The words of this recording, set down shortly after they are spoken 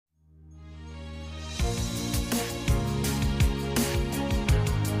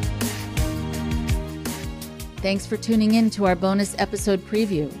Thanks for tuning in to our bonus episode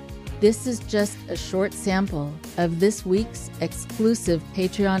preview. This is just a short sample of this week's exclusive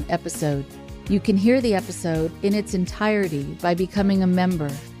Patreon episode. You can hear the episode in its entirety by becoming a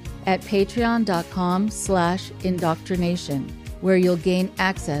member at patreon.com/IndoctriNation, where you'll gain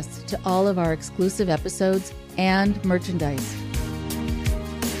access to all of our exclusive episodes and merchandise.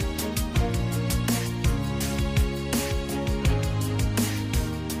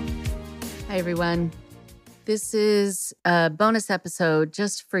 Hi, everyone. This is a bonus episode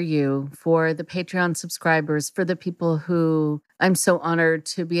just for you, for the Patreon subscribers, for the people who I'm so honored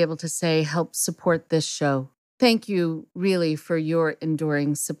to be able to say help support this show. Thank you really for your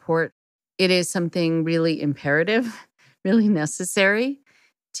enduring support. It is something really imperative, really necessary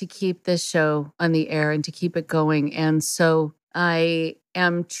to keep this show on the air and to keep it going. And so I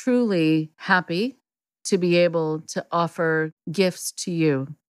am truly happy to be able to offer gifts to you.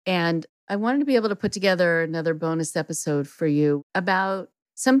 And I wanted to be able to put together another bonus episode for you about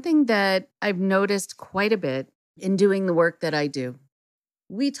something that I've noticed quite a bit in doing the work that I do.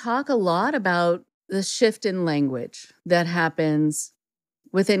 We talk a lot about the shift in language that happens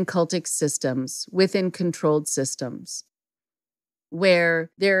within cultic systems, within controlled systems,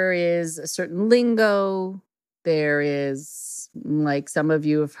 where there is a certain lingo. There is, like some of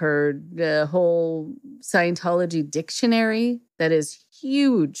you have heard, the whole Scientology dictionary that is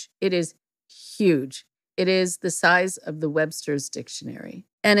huge. It is huge. It is the size of the Webster's dictionary.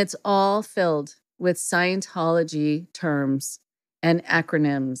 And it's all filled with Scientology terms and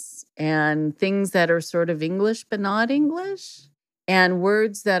acronyms and things that are sort of English but not English, and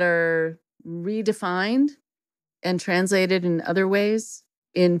words that are redefined and translated in other ways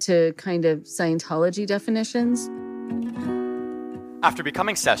into kind of Scientology definitions. After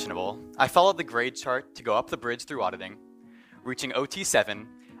becoming sessionable, I followed the grade chart to go up the bridge through auditing, reaching OT7,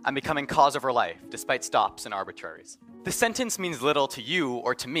 and becoming cause over life, despite stops and arbitraries. This sentence means little to you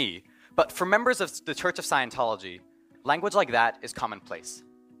or to me, but for members of the Church of Scientology, language like that is commonplace.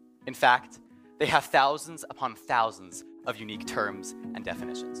 In fact, they have thousands upon thousands of unique terms and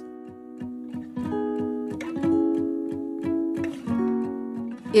definitions.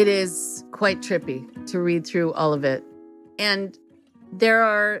 It is quite trippy to read through all of it. And there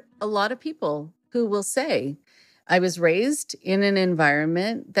are a lot of people who will say, I was raised in an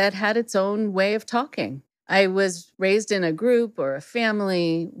environment that had its own way of talking. I was raised in a group or a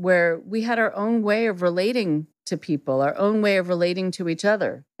family where we had our own way of relating to people, our own way of relating to each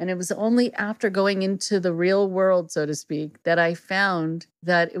other. And it was only after going into the real world, so to speak, that I found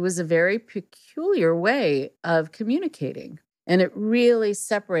that it was a very peculiar way of communicating. And it really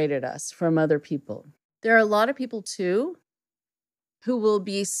separated us from other people. There are a lot of people, too, who will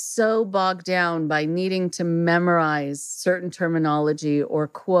be so bogged down by needing to memorize certain terminology or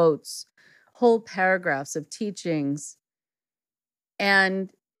quotes, whole paragraphs of teachings,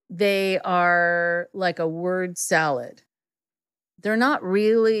 and they are like a word salad. They're not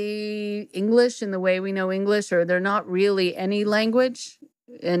really English in the way we know English, or they're not really any language.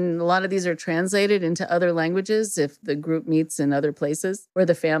 And a lot of these are translated into other languages if the group meets in other places or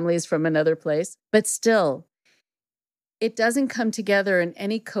the family's from another place. But still, it doesn't come together in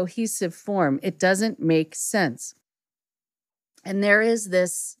any cohesive form. It doesn't make sense. And there is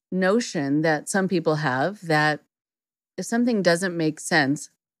this notion that some people have that if something doesn't make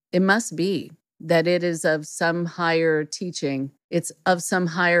sense, it must be that it is of some higher teaching. It's of some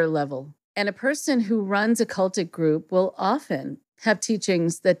higher level. And a person who runs a cultic group will often have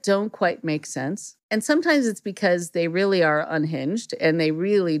teachings that don't quite make sense. And sometimes it's because they really are unhinged and they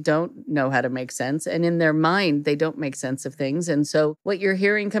really don't know how to make sense. And in their mind, they don't make sense of things. And so what you're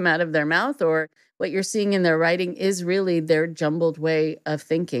hearing come out of their mouth or what you're seeing in their writing is really their jumbled way of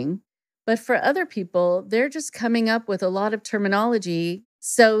thinking. But for other people, they're just coming up with a lot of terminology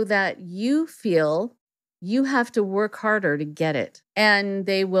so that you feel you have to work harder to get it. And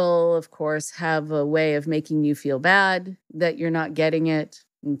they will, of course, have a way of making you feel bad that you're not getting it.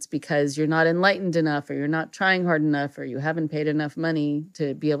 It's because you're not enlightened enough, or you're not trying hard enough, or you haven't paid enough money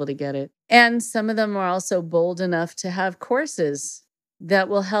to be able to get it. And some of them are also bold enough to have courses that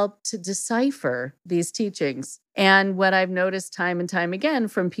will help to decipher these teachings. And what I've noticed time and time again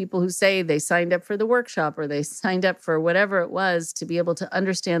from people who say they signed up for the workshop or they signed up for whatever it was to be able to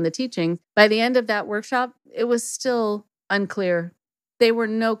understand the teaching, by the end of that workshop, it was still unclear. They were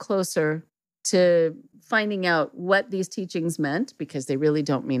no closer to finding out what these teachings meant, because they really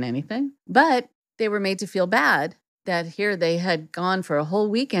don't mean anything. But they were made to feel bad that here they had gone for a whole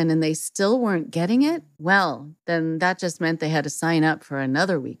weekend and they still weren't getting it. Well, then that just meant they had to sign up for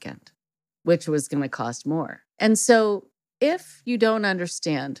another weekend, which was going to cost more. And so if you don't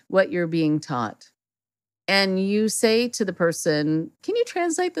understand what you're being taught, and you say to the person, "Can you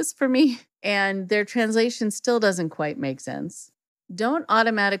translate this for me?" And their translation still doesn't quite make sense. Don't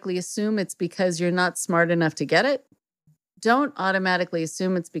automatically assume it's because you're not smart enough to get it. Don't automatically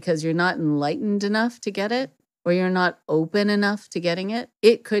assume it's because you're not enlightened enough to get it or you're not open enough to getting it.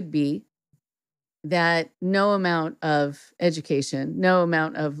 It could be that no amount of education, no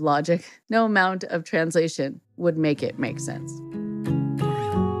amount of logic, no amount of translation would make it make sense.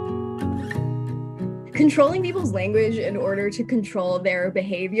 Controlling people's language in order to control their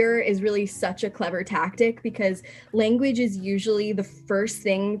behavior is really such a clever tactic, because language is usually the first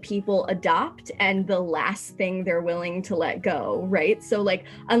thing people adopt and the last thing they're willing to let go, right? So like,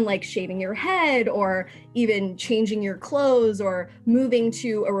 unlike shaving your head or even changing your clothes or moving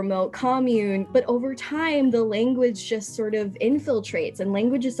to a remote commune, but over time, the language just sort of infiltrates. And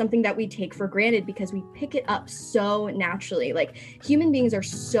language is something that we take for granted because we pick it up so naturally. Like, human beings are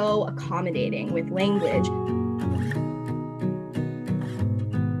so accommodating with language.